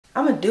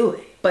I'm gonna do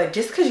it. But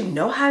just because you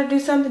know how to do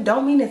something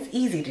don't mean it's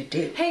easy to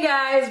do. Hey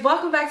guys,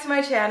 welcome back to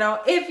my channel.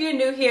 If you're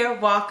new here,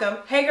 welcome.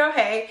 Hey girl,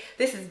 hey.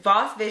 This is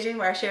Boss Vision,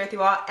 where I share with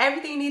you all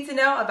everything you need to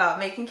know about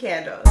making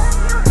candles.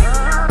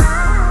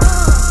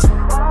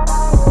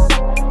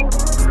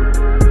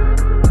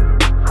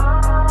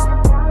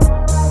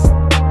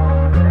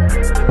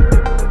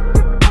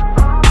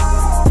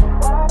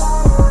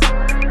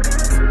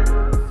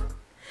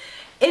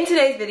 In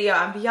today's video,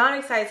 I'm beyond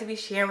excited to be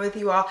sharing with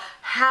you all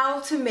how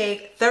to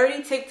make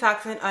 30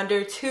 TikToks in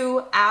under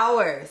 2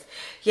 hours.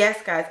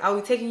 Yes guys, I'll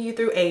be taking you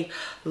through a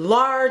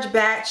large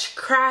batch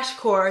crash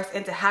course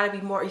into how to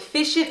be more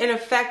efficient and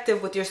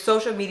effective with your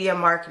social media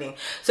marketing.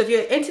 So if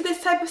you're into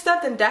this type of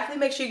stuff, then definitely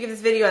make sure you give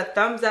this video a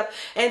thumbs up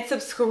and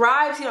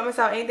subscribe so you don't miss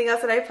out on anything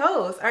else that I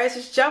post. Alright, let's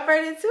just jump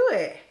right into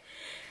it.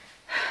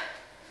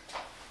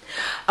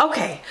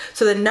 Okay,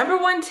 so the number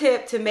one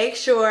tip to make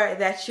sure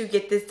that you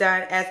get this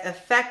done as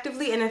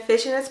effectively and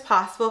efficient as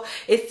possible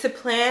is to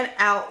plan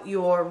out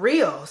your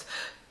reels.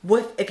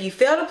 If you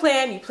fail to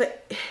plan, you plan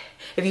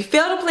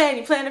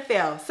to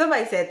fail.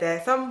 Somebody said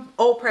that. Some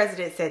old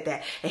president said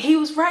that. And he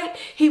was right.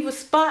 He was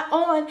spot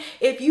on.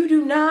 If you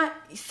do not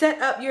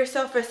set up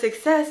yourself for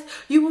success,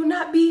 you will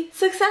not be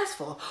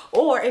successful.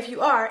 Or if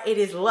you are, it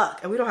is luck.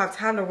 And we don't have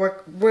time to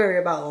worry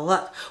about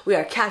luck. We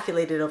are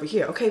calculated over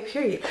here. Okay,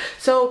 period.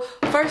 So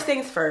first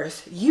things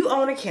first, you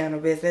own a candle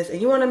business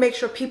and you want to make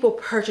sure people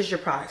purchase your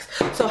products.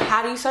 So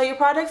how do you sell your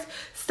products?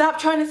 Stop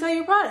trying to sell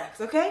your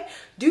products, okay?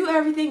 Do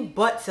everything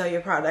but sell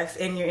your products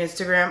in your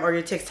Instagram or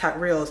your TikTok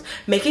reels.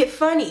 Make it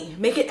funny,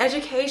 make it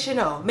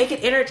educational, make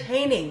it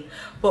entertaining.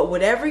 But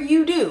whatever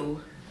you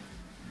do,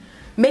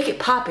 make it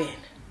poppin'.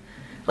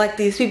 Like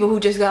these people who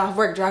just got off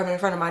work driving in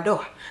front of my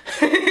door.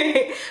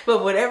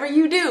 But whatever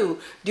you do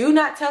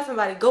not tell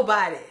somebody, go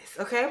buy this,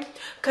 okay?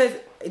 Because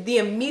the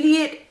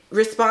immediate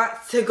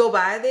response to go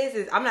buy this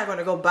is, I'm not going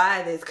to go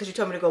buy this because you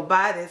told me to go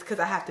buy this, because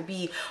I have to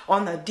be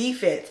on the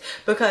defense.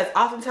 Because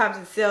oftentimes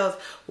in sales,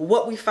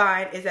 what we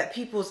find is that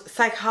people's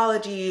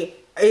psychology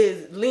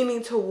is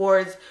leaning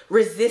towards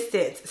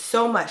resistance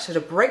so much. So to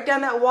break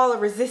down that wall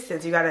of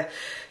resistance, you got to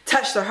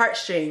touch their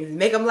heartstrings,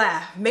 make them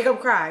laugh, make them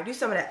cry, do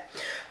some of that.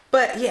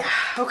 But yeah,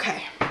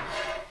 okay.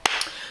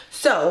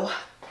 So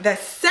the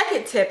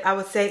second tip I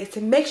would say is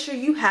to make sure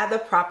you have the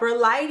proper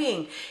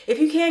lighting. If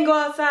you can't go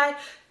outside,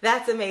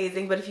 that's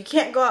amazing. But if you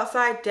can't go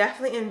outside,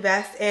 definitely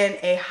invest in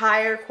a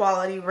higher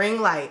quality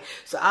ring light.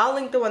 So I'll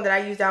link the one that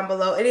I use down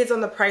below. It is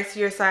on the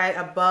pricier side,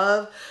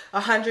 above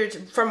from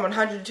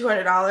 $100 to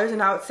 $200.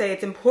 And I would say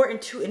it's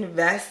important to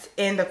invest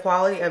in the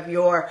quality of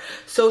your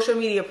social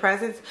media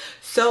presence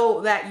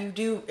so that you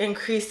do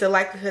increase the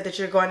likelihood that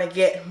you're going to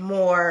get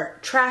more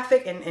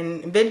traffic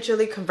and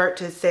eventually convert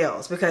to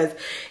sales. Because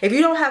if you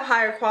don't have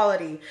higher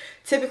quality,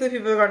 typically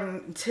people are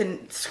going to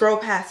scroll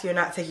past you and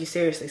not take you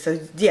seriously. So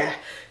yeah,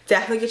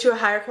 definitely get you a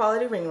higher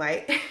quality ring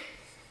light.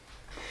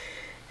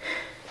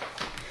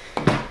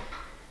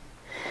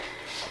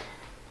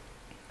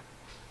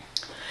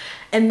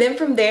 And then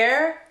from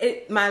there,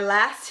 my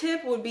last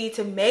tip would be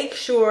to make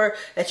sure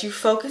that you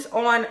focus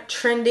on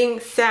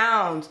trending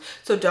sounds.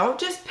 So don't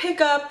just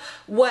pick up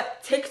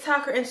what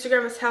TikTok or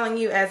Instagram is telling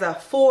you as a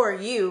for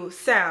you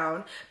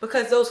sound,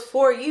 because those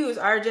for yous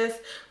are just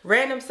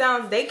random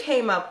sounds they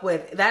came up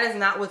with. That is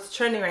not what's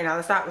trending right now.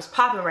 That's not what's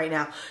popping right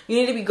now. You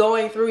need to be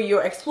going through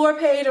your explore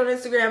page on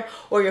Instagram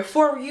or your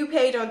for you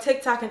page on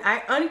TikTok and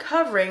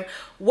uncovering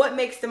what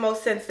makes the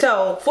most sense.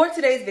 So for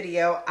today's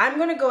video, I'm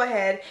going to go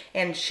ahead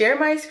and share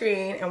my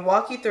screen and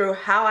walk you through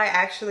how I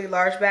actually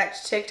large batch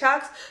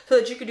TikToks so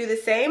that you can do the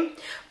same.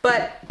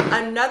 But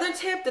another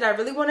tip that I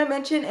really want to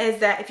mention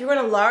is that if you're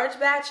going to large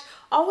batch,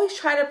 always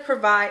try to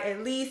provide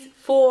at least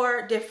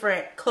 4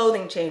 different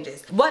clothing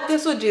changes. What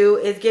this will do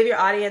is give your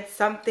audience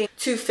something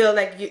to feel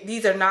like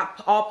these are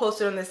not all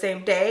posted on the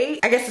same day.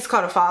 I guess it's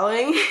called a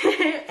following.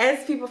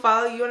 As people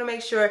follow, you want to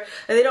make sure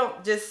that they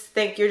don't just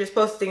think you're just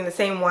posting the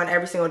same one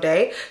every single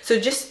day. So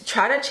just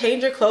try to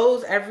change your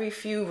clothes every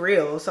few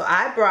reels. So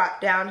I brought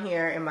down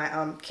here in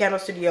my candle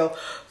studio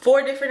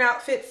 4 different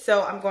outfits.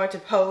 So I'm going to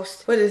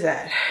post, what is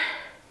that?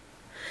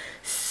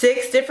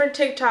 6 different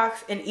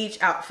TikToks in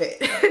each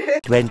outfit.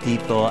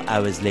 24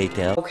 hours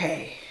later.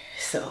 Okay,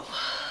 so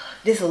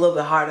this is a little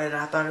bit harder than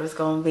I thought it was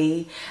going to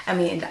be. I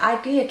mean, the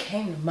idea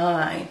came to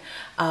mind,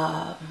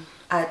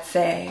 I'd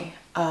say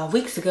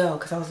weeks ago,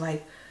 because I was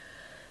like,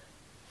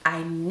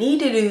 I need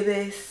to do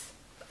this.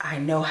 I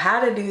know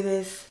how to do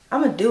this.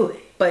 I'm going to do it.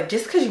 But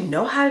just because you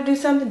know how to do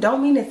something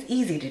don't mean it's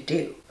easy to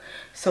do.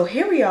 So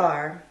here we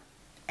are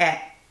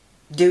at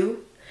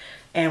do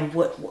and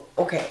what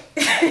okay.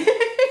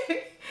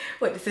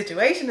 What the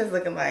situation is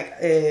looking like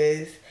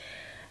is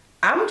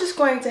I'm just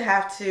going to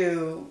have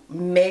to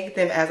make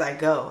them as I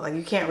go. Like,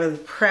 you can't really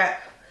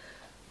prep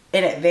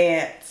in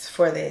advance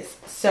for this.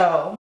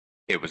 So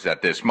it was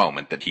at this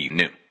moment that he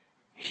knew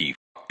he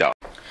fucked up.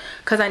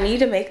 Because I need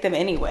to make them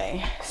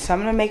anyway. So I'm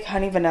going to make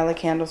honey vanilla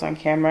candles on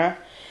camera.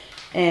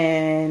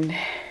 And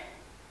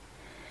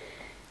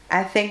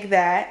I think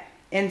that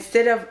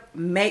instead of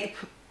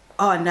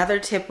another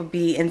tip would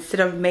be,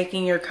 instead of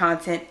making your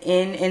content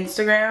in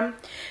Instagram,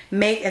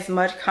 make as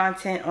much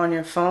content on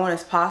your phone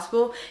as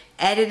possible,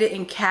 edit it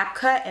in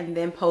CapCut, and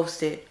then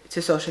post it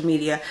to social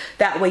media.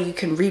 That way you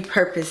can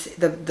repurpose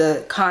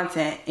the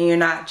content, and you're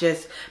not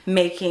just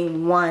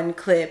making one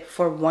clip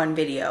for one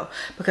video,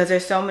 because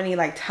there's so many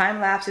like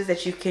time lapses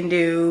that you can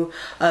do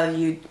of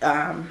you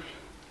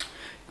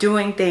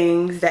doing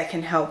things that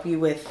can help you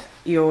with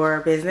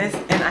your business.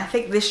 And I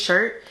think this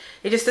shirt,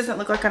 it just doesn't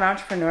look like an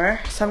entrepreneur,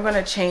 so I'm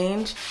gonna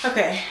change.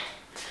 Okay,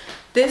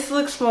 this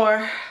looks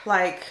more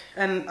like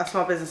a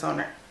small business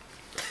owner.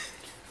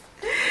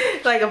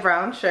 Like a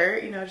brown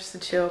shirt, you know, just a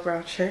chill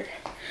brown shirt.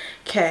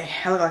 Okay,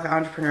 I look like an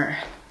entrepreneur.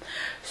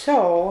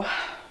 So,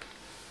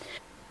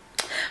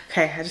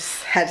 okay, I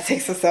just had to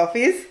take some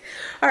selfies.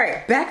 All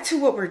right, back to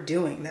what we're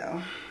doing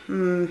though.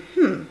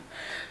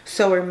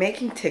 So we're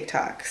making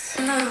TikToks.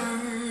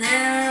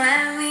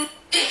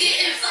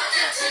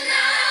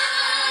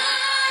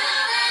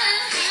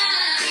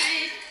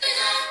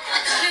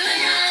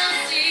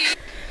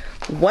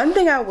 One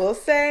thing I will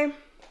say, I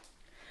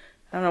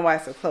don't know why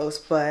it's so close,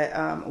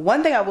 but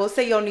one thing I will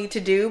say you'll need to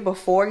do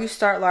before you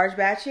start large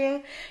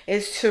batching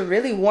is to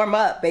really warm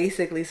up,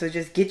 basically. So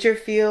just get your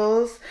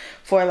feels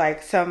for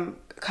like some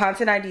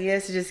content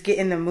ideas, to just get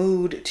in the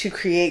mood to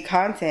create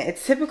content.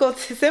 It's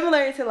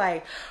similar to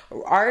like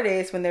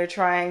artists when they're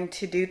trying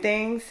to do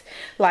things.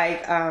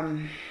 Like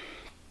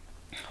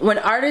when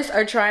artists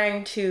are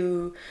trying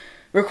to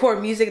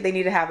record music, they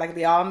need to have like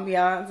the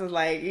ambiance of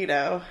like, you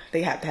know,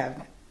 they have to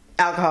have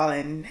alcohol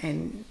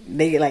and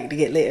they like to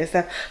get lit and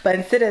stuff, but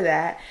instead of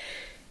that,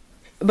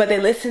 but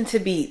they listen to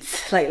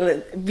beats, like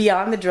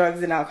beyond the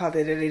drugs and alcohol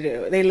that they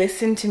do. They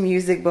listen to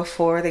music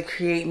before they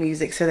create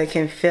music so they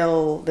can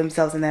feel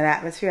themselves in that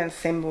atmosphere, and the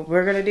same what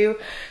we're gonna do.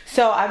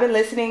 So I've been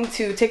listening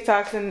to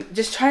TikToks and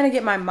just trying to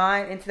get my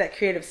mind into that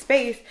creative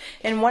space,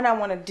 and what I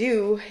want to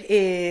do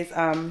is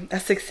a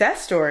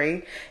success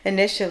story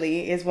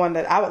initially is one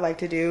that I would like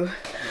to do.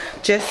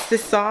 Just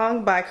this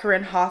song by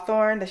Corinne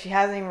Hawthorne that she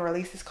hasn't even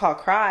released. It's called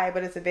Cry,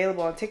 but it's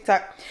available on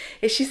TikTok.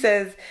 And she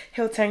says,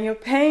 he'll turn your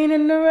pain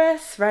into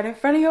rest right in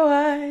front of your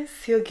eyes.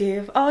 He'll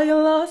give all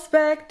your loss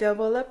back,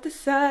 double up the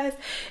size.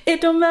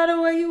 It don't matter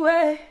where you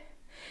at,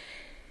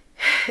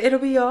 it'll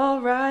be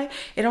alright.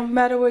 It don't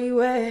matter where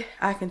you at,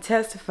 I can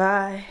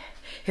testify.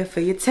 He'll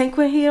fill your tank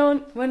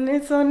when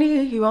it's on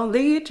you, he won't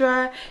leave you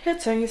dry. He'll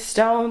turn your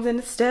stones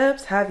into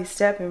steps, have you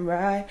stepping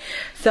right.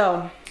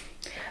 So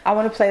I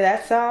want to play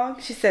that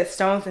song. She said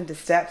stones into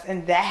steps,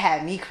 and that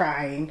had me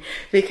crying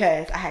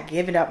because I had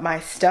given up my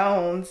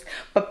stones.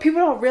 But people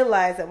don't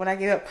realize that when I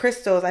gave up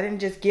crystals, I didn't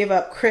just give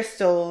up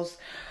crystals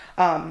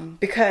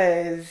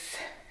because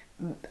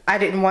I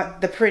didn't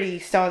want the pretty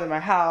stones in my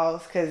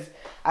house because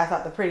I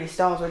thought the pretty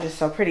stones were just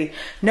so pretty.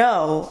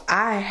 No,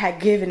 I had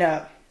given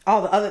up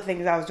all the other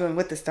things I was doing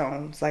with the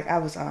stones. Like I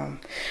was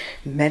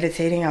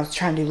meditating, I was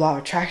trying to do law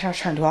of attraction, I was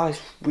trying to do all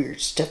this weird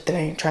stuff that I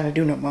ain't trying to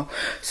do no more.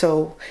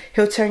 So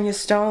he'll turn your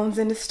stones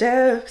into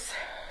steps.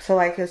 So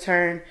like he'll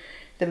turn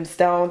them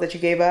stones that you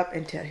gave up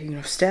into, you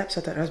know, steps.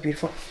 I thought that was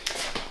beautiful.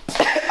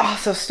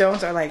 Also,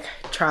 stones are like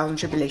trials and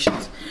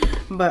tribulations.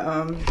 But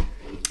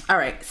all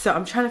right, so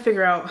I'm trying to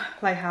figure out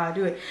like how I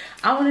do it.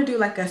 I want to do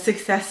like a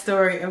success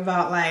story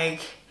about like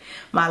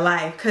my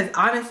life, because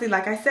honestly,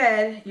 like I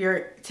said,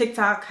 your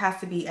TikTok has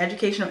to be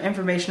educational,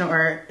 informational,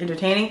 or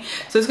entertaining.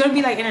 So it's gonna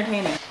be like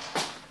entertaining.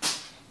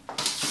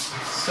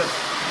 So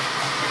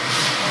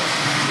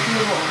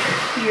move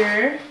over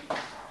here.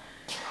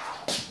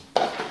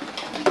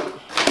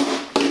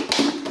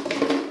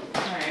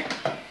 Alright,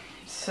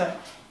 so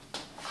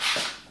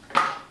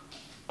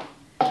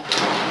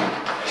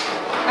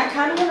I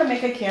kind of want to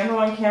make a candle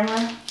on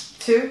camera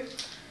too.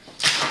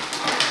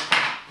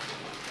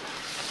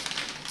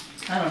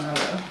 I don't know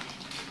though.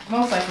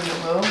 Most likely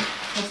it will.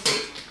 Let's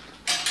see.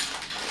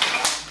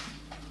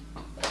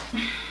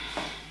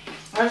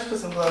 I just put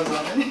some gloves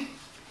on it.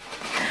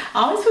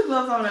 I always put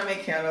gloves on when I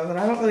make candles, and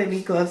I don't really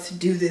need gloves to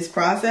do this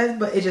process,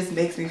 but it just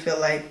makes me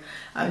feel like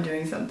I'm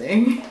doing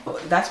something.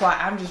 That's why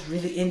I'm just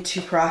really into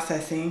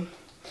processing.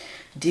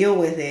 Deal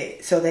with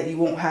it so that you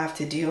won't have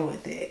to deal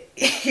with it.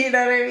 You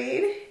know what I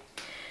mean?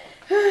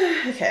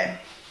 Okay.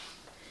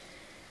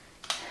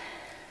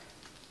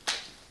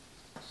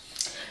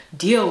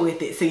 Deal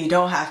with it so you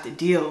don't have to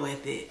deal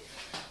with it.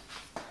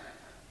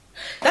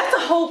 That's a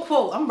whole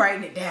quote. I'm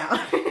writing it down.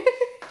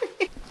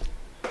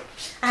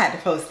 I had to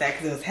post that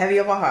because it was heavy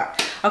on my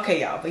heart.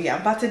 Okay, y'all. But yeah,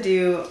 I'm about to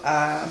do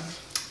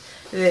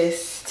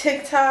this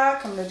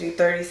TikTok. I'm going to do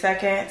 30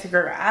 seconds to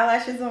grow my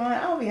eyelashes on.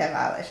 I don't even have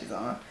eyelashes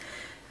on.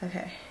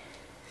 Okay.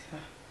 So.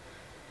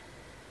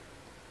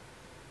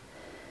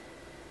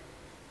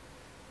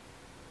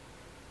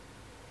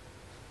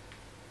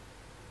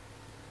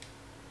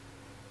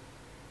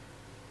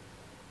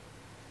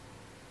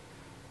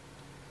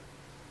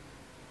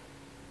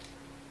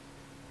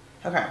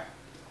 Okay,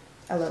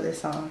 I love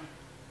this song.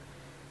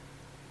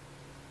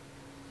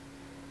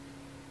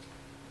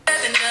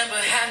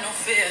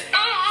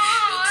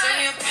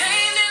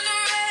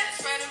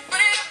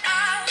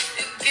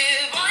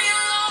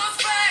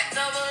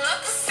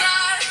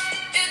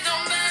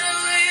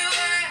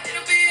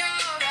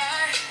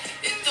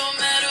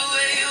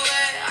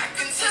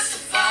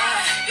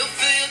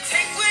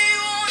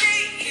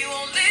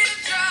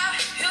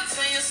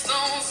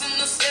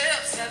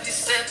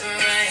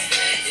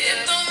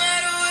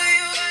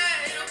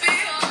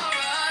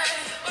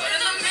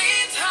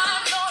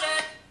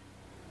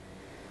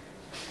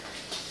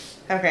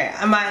 Okay,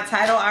 my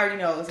title I already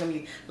know it's gonna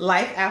be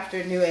Life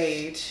After New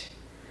Age.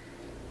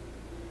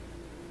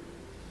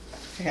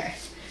 Okay.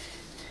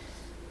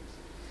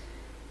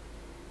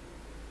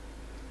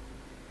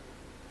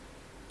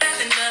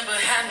 Nothing done but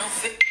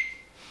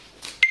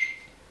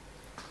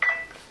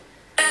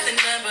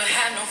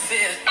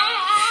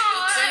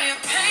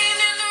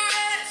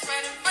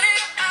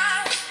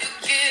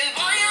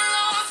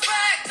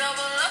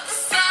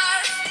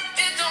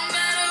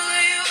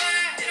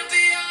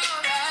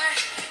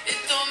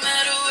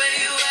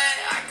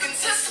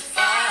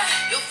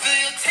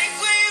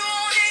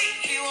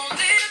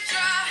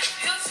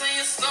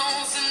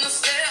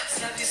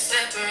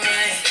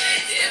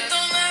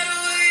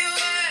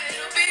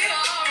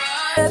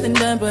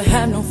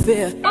have no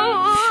fear.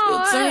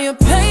 You'll turn your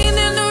pain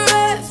into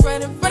rest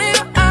right in front of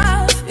your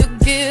eyes. You'll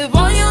give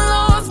all your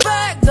loans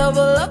back,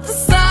 double up the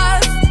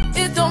size.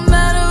 It don't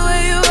matter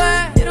where you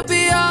at, it'll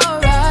be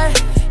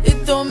alright.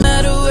 It don't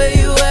matter where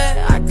you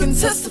at, I can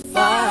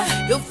testify.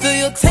 You'll feel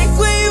your tank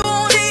where you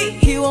won't eat,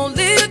 he won't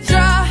leave you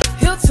dry.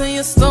 He'll turn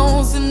your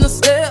stones into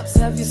steps,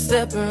 have you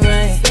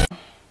separate.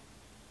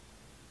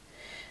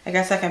 I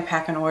guess I can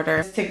pack an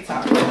order.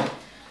 TikTok. Do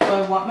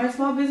I want my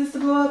small business to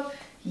blow up?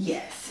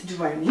 Yes.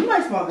 Do I need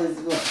my small business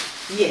to blow up?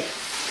 Yes.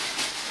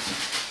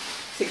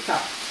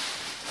 TikTok.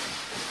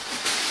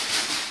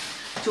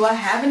 Do I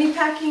have any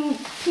packing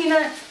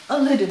peanuts? A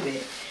little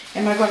bit.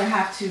 Am I going to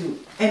have to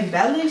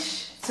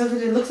embellish so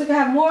that it looks like I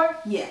have more?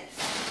 Yes.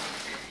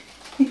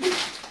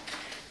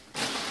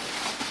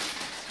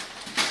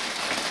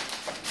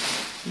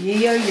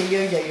 Yeah.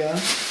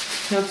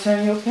 He'll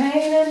turn your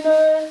pain and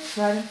noise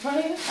right in front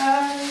of your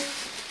eyes.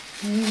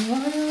 You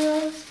want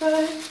your own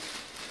spice,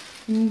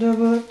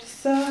 double up the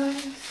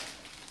size.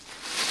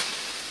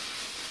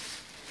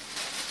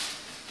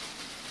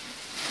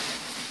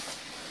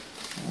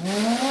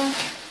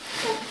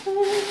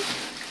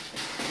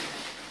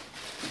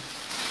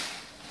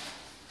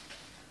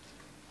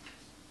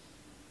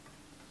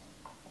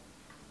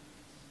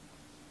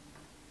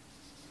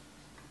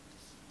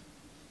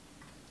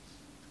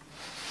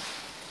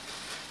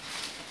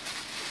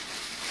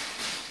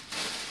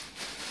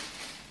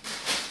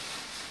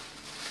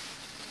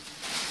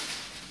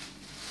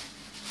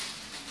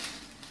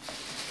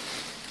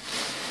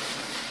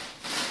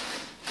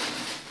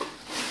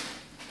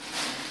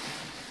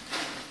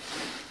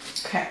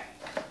 Okay.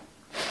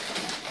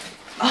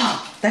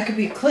 Oh, that could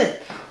be a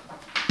clip.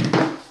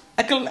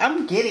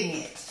 I'm getting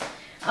it.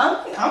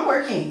 I'm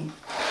working.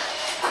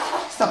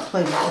 Stop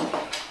playing with me.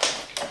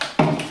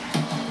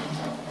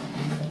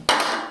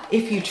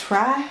 If you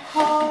try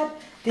hard,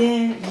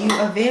 then you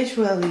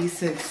eventually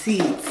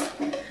succeed.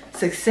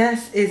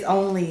 Success is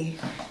only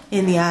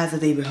in the eyes of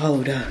the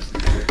beholder.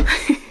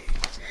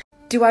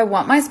 Do I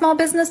want my small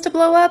business to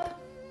blow up?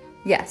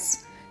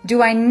 Yes.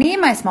 Do I need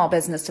my small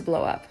business to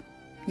blow up?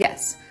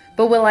 Yes.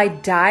 But will I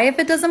die if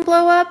it doesn't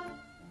blow up?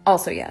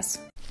 Also yes.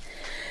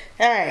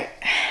 Alright.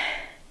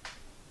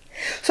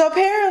 So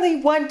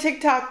apparently one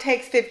TikTok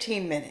takes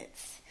 15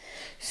 minutes.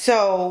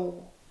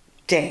 So,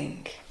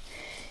 dang.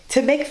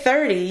 To make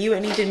 30, you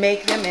would need to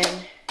make them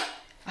in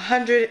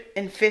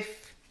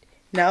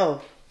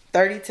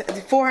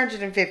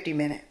 450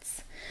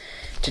 minutes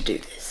to do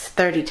this.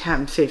 30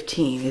 times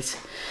 15 is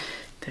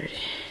 30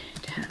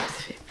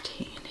 times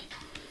 15.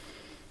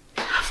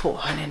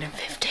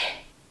 450.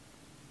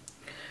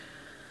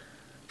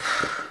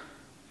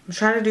 I'm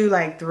trying to do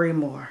like 3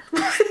 more.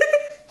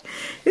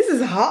 This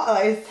is hot.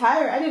 Like, it's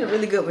tired. I did a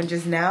really good one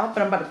just now,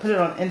 but I'm about to put it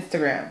on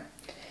Instagram.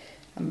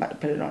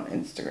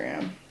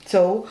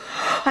 So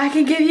I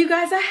can give you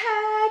guys a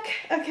hack.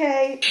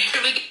 Okay.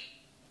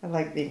 I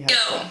like being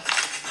helpful.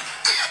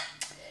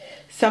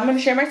 So I'm going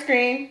to share my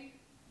screen.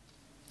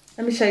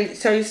 Let me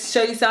show you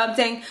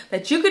something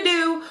that you could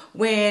do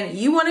when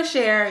you want to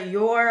share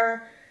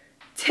your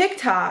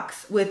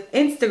TikToks with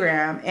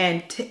Instagram,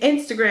 and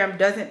Instagram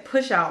doesn't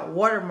push out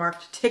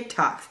watermarked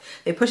TikToks.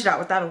 They push it out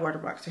without a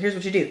watermark. So here's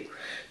what you do.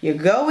 You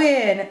go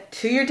in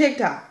to your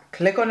TikTok,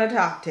 click on the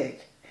top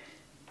tick.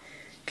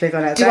 Click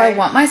on that Do I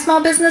want my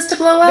small business to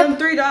blow up? Them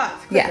 3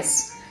 dots.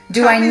 Yes.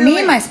 Do I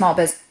need my small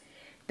business?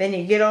 Then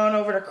you get on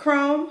over to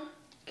Chrome.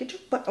 Get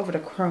your butt over to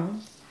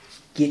Chrome.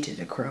 Get to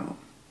the Chrome.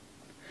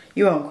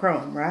 You on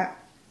Chrome, right?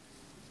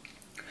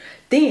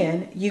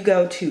 Then you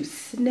go to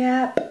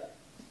snaptik.app.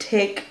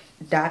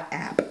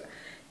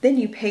 Then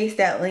you paste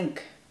that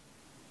link.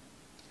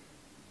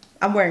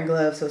 I'm wearing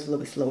gloves, so it's a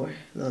little bit slower,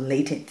 a little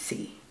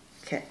latency.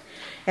 Okay.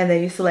 And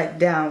then you select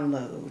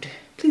download.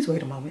 Please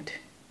wait a moment.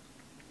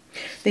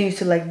 Then you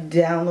select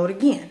download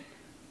again.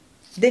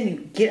 Then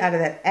you get out of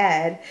that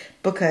ad,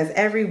 because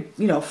every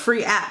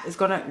free app is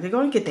they're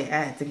gonna get their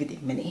ads and get their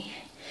money.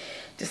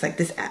 Just like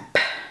this app.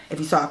 If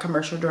you saw a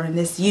commercial during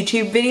this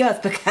YouTube video, it's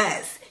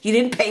because you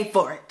didn't pay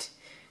for it.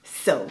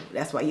 So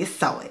that's why you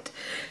saw it.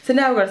 So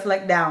now we're gonna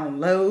select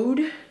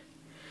download.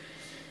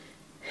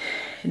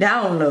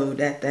 Download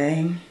that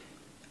thing.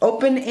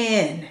 Open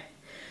in.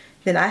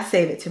 Then I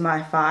save it to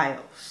my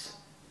files.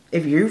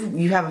 if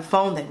you have a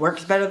phone that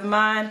works better than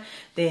mine,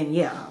 then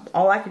yeah,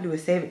 all I can do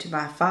is save it to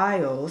my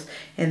files,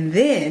 and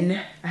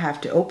then I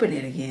have to open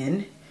it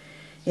again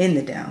in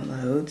the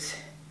downloads,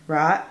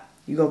 right?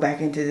 You go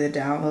back into the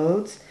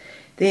downloads,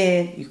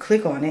 then you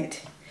click on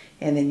it,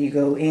 and then you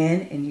go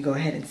in and you go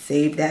ahead and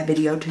save that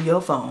video to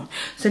your phone.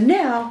 So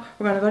now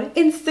we're gonna go to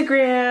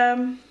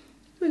Instagram.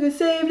 We can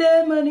save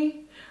that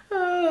money.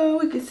 Oh,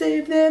 we can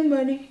save that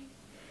money.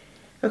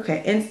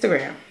 Okay,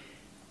 Instagram.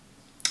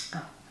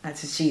 Oh,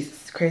 that's just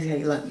Jesus. It's crazy how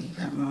you love me.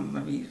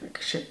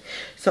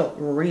 So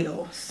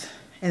Reels,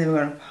 and then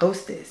we're gonna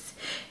post this.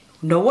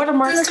 No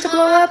watermarks To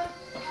blow up?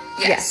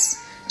 Yes.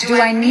 Do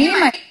I need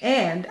my...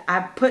 And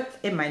I put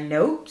in my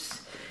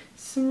notes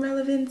some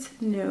relevant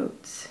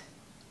notes.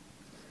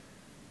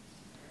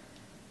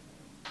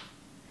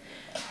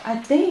 I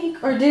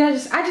think, or did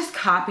I just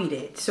copied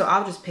it, so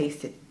I'll just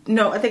paste it.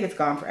 No, I think it's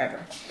gone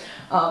forever.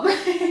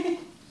 Let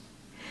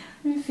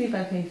me see if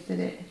I pasted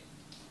it.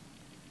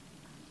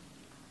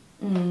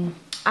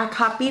 I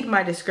copied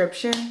my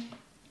description,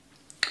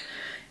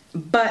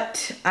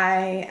 but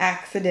I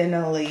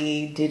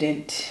accidentally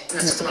didn't.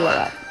 To blow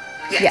up?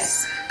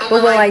 Yes.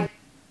 But will I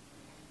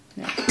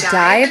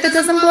die if it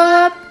doesn't blow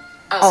up?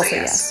 Also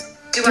yes.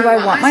 Do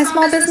I want my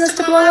small business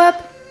to blow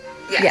up?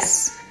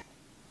 Yes.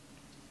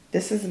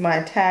 This is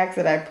my tags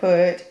that I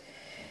put.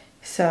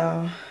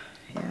 So,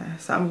 yeah.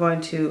 So I'm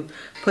going to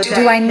put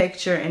that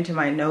picture into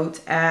my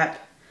notes app.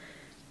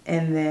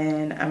 And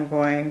then I'm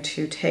going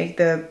to take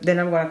then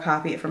I'm going to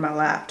copy it from my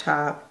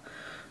laptop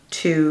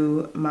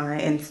to my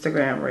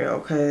Instagram reel,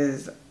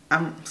 because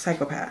I'm a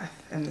psychopath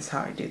and this is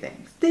how I do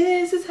things.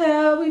 This is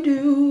how we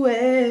do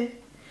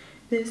it.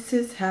 This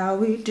is how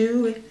we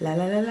do it. La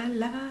la la la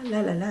la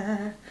la la la.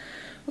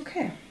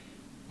 Okay.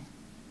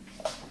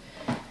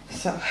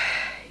 So,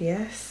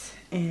 yes,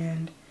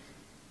 and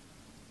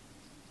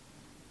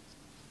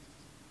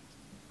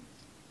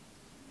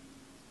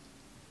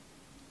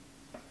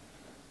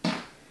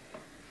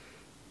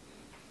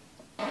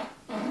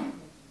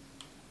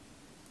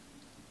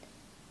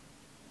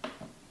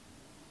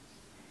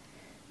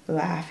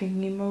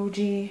laughing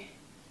emoji.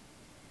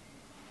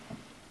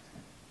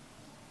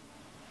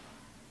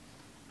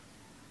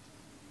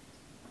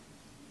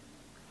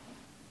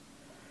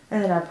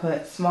 And then I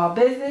put small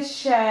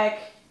business check,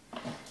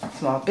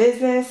 small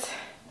business.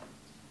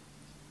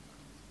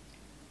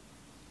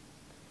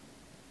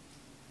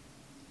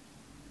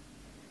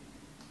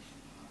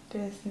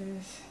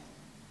 Business.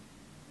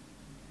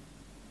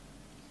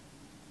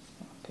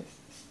 Small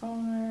business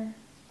owner.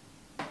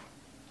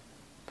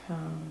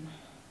 Pound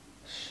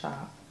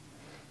shop.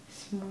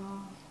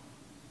 Small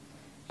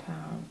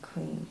pound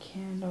clean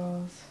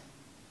candles.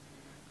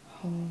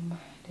 Home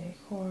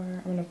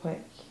decor. I'm gonna put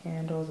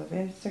candles of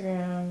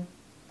Instagram.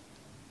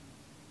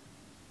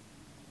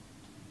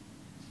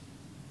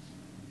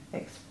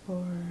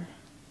 Explore.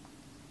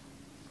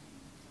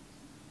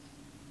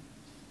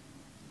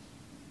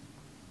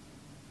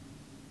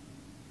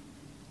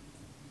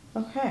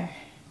 Okay.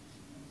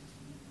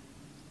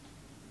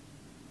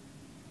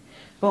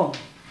 Boom.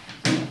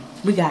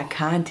 We got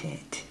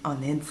content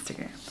on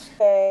Instagram.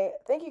 Okay,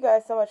 thank you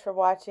guys so much for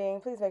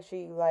watching. Please make sure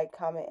you like,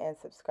 comment, and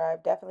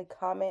subscribe. Definitely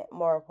comment.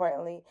 More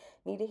importantly,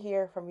 need to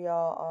hear from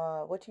y'all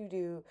on what you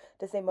do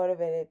to stay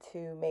motivated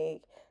to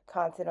make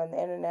content on the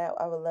internet.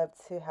 I would love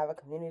to have a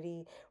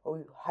community where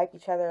we hype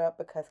each other up,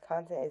 because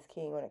content is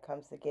key when it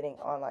comes to getting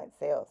online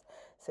sales.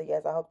 So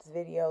yes, I hope this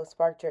video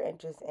sparked your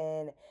interest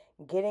in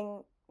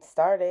getting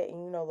started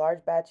and, you know,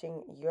 large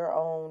batching your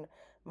own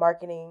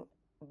marketing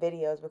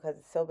videos, because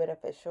it's so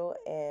beneficial.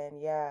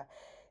 And yeah,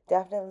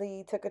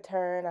 definitely took a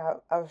turn.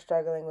 I was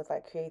struggling with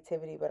like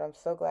creativity, but I'm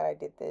so glad I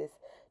did this,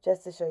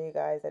 just to show you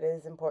guys that it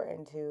is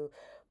important to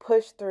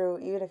push through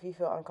even if you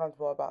feel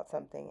uncomfortable about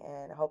something.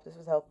 And I hope this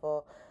was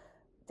helpful.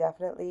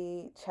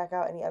 Definitely check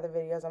out any other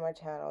videos on my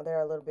channel. They're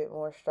a little bit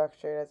more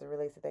structured as it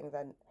relates to things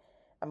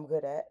I'm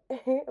good at.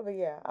 But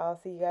yeah, I'll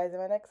see you guys in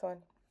my next one.